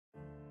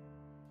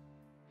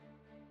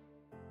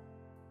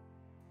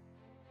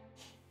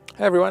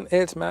Hey everyone,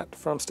 it's Matt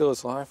from Still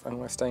Is Life, and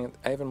we're staying at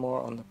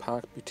Avonmore on the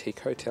Park Boutique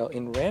Hotel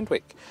in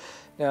Randwick.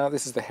 Now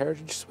this is the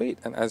Heritage Suite,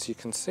 and as you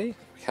can see,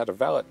 we had a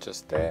valet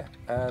just there,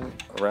 and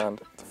around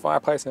the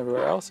fireplace and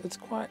everywhere else, it's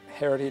quite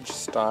heritage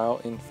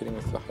style in fitting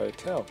with the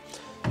hotel.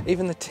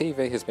 Even the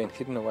TV has been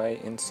hidden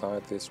away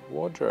inside this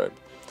wardrobe.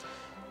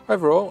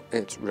 Overall,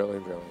 it's really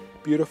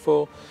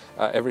beautiful.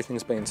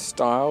 Everything's been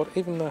styled,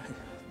 even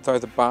though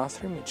the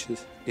bathroom, which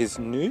is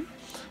new,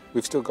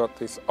 we've still got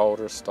this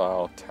older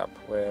style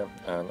tapware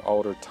and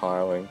older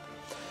tiling.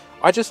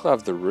 I just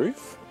love the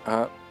roof.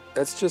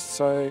 It's just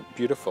so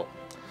beautiful.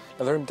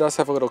 Now the room does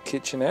have a little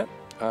kitchenette.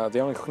 The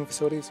only cooking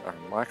facilities are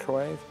a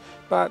microwave,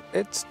 but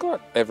it's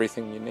got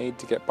everything you need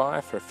to get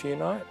by for a few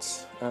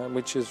nights,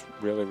 which is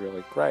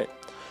really great.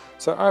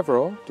 So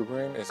overall, the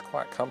room is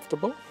quite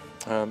comfortable.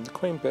 The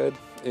queen bed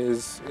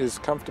is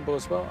comfortable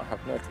as well. I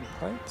have no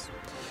complaints.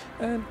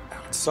 And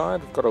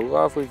outside, we've got a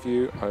lovely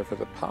view over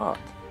the park.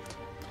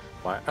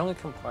 My only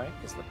complaint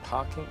is the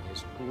parking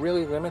is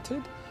really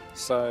limited,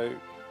 so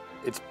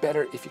it's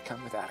better if you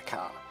come without a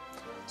car.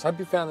 So I hope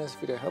you found this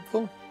video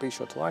helpful. Be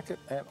sure to like it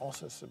and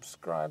also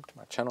subscribe to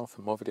my channel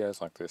for more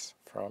videos like this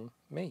from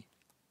me.